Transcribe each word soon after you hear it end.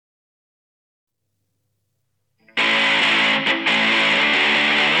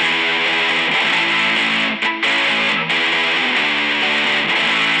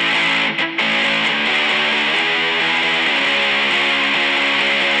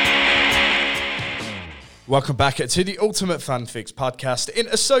Welcome back to the Ultimate Fan Fix podcast in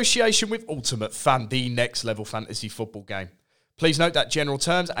association with Ultimate Fan, the next level fantasy football game. Please note that general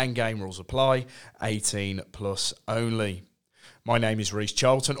terms and game rules apply, 18 plus only. My name is Reece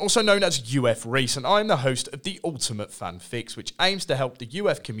Charlton, also known as UF Reece, and I'm the host of the Ultimate Fan Fix, which aims to help the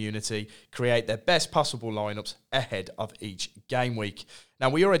UF community create their best possible lineups ahead of each game week. Now,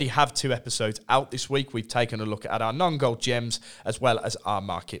 we already have 2 episodes out this week. We've taken a look at our non-gold gems as well as our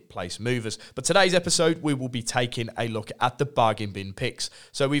marketplace movers. But today's episode, we will be taking a look at the bargain bin picks.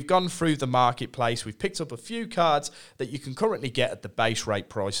 So we've gone through the marketplace. We've picked up a few cards that you can currently get at the base rate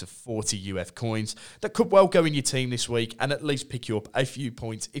price of 40 UF coins that could well go in your team this week and at least pick you up a few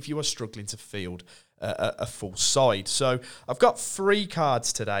points if you are struggling to field a full side. So I've got 3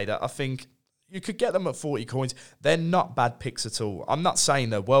 cards today that I think you could get them at 40 coins. They're not bad picks at all. I'm not saying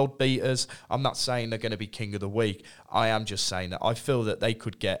they're world beaters. I'm not saying they're going to be king of the week. I am just saying that I feel that they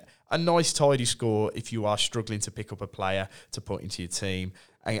could get a nice tidy score if you are struggling to pick up a player to put into your team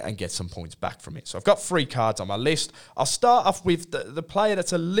and get some points back from it. So I've got 3 cards on my list. I'll start off with the player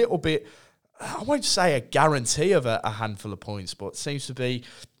that's a little bit, I won't say a guarantee of a handful of points, but seems to be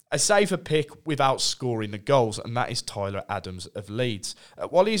a safer pick without scoring the goals, and that is Tyler Adams of Leeds.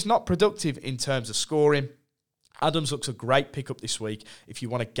 While he's not productive in terms of scoring, Adams looks a great pickup this week if you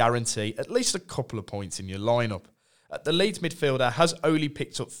want to guarantee at least a couple of points in your lineup. The Leeds midfielder has only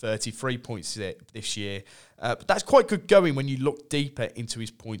picked up 33 points this year, but that's quite good going when you look deeper into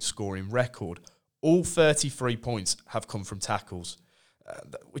his point-scoring record. All 33 points have come from tackles,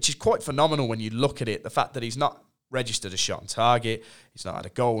 which is quite phenomenal when you look at it. The fact that he's not registered a shot on target, he's not had a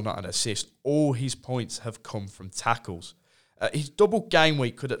goal, not had an assist. All his points have come from tackles. His double game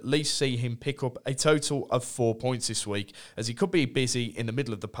week could at least see him pick up a total of 4 points this week, as he could be busy in the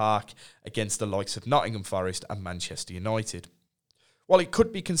middle of the park against the likes of Nottingham Forest and Manchester United. While it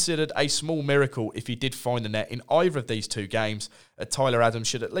could be considered a small miracle if he did find the net in either of these 2 games, Tyler Adams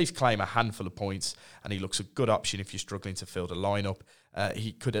should at least claim a handful of points, and he looks a good option if you're struggling to field a lineup.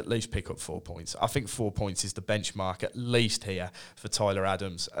 He could at least pick up 4 points. I think 4 points is the benchmark at least here for Tyler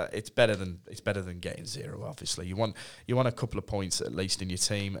Adams. It's better than getting 0. Obviously, you want a couple of points at least in your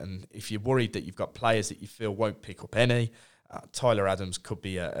team, and if you're worried that you've got players that you feel won't pick up any, Tyler Adams could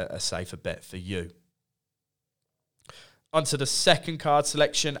be a safer bet for you. Onto the second card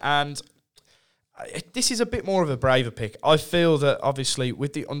selection, and this is a bit more of a braver pick. I feel that, obviously,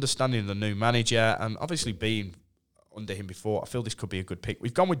 with the understanding of the new manager, and obviously being under him before, I feel this could be a good pick.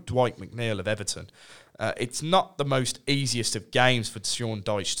 We've gone with Dwight McNeil of Everton. It's not the most easiest of games for Sean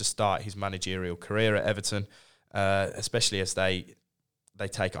Dyche to start his managerial career at Everton, especially as they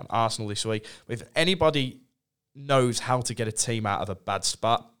take on Arsenal this week. If anybody knows how to get a team out of a bad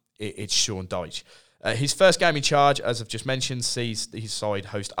spot, it's Sean Dyche. His first game in charge, as I've just mentioned, sees his side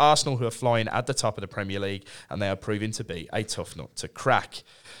host Arsenal, who are flying at the top of the Premier League, and they are proving to be a tough nut to crack.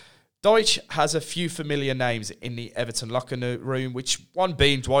 Dyche has a few familiar names in the Everton locker room, which one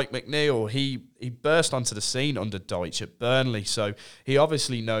being Dwight McNeil. He burst onto the scene under Dyche at Burnley, so he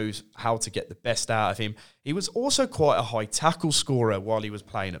obviously knows how to get the best out of him. He was also quite a high tackle scorer while he was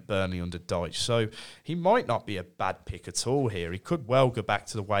playing at Burnley under Dyche, so he might not be a bad pick at all here. He could well go back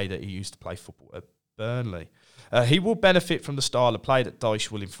to the way that he used to play football at Burnley. He will benefit from the style of play that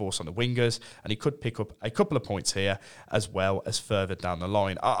Dyche will enforce on the wingers, and he could pick up a couple of points here as well as further down the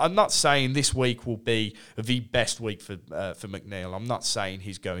line. I'm not saying this week will be the best week for McNeil. I'm not saying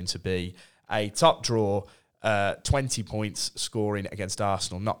he's going to be a top draw, 20 points scoring against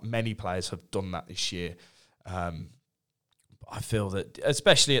Arsenal. Not many players have done that this year. I feel that,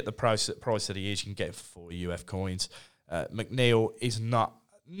 especially at the price that he is, you can get it for 40 UF coins. McNeil is not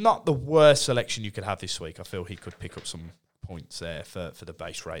the worst selection you could have this week. I feel he could pick up some points there for the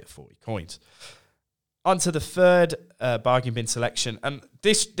base rate of 40 coins. On to the third bargain bin selection, and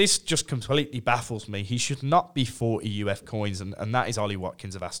this just completely baffles me. He should not be 40 UF coins, and that is Ollie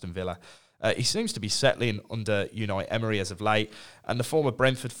Watkins of Aston Villa. He seems to be settling under Unai Emery as of late, and the former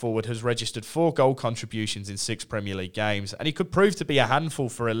Brentford forward has registered 4 goal contributions in 6 Premier League games, and he could prove to be a handful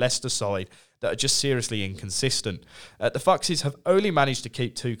for a Leicester side that are just seriously inconsistent. The Foxes have only managed to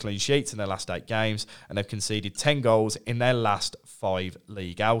keep 2 clean sheets in their last 8 games, and they've conceded 10 goals in their last 5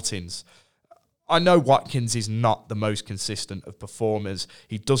 league outings. I know Watkins is not the most consistent of performers.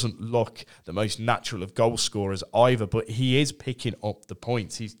 He doesn't look the most natural of goal scorers either, but he is picking up the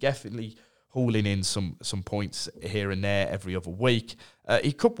points. He's definitely hauling in some points here and there every other week.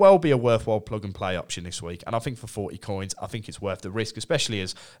 He could well be a worthwhile plug-and-play option this week, and I think for 40 coins, I think it's worth the risk, especially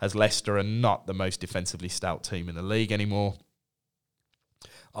as Leicester are not the most defensively stout team in the league anymore.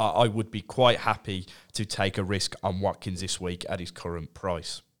 I would be quite happy to take a risk on Watkins this week at his current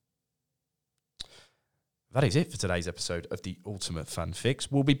price. that is it for today's episode of the Ultimate Fan Fix.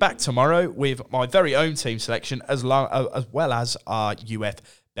 We'll be back tomorrow with my very own team selection as well as our UF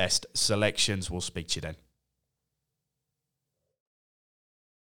best selections. We'll speak to you then.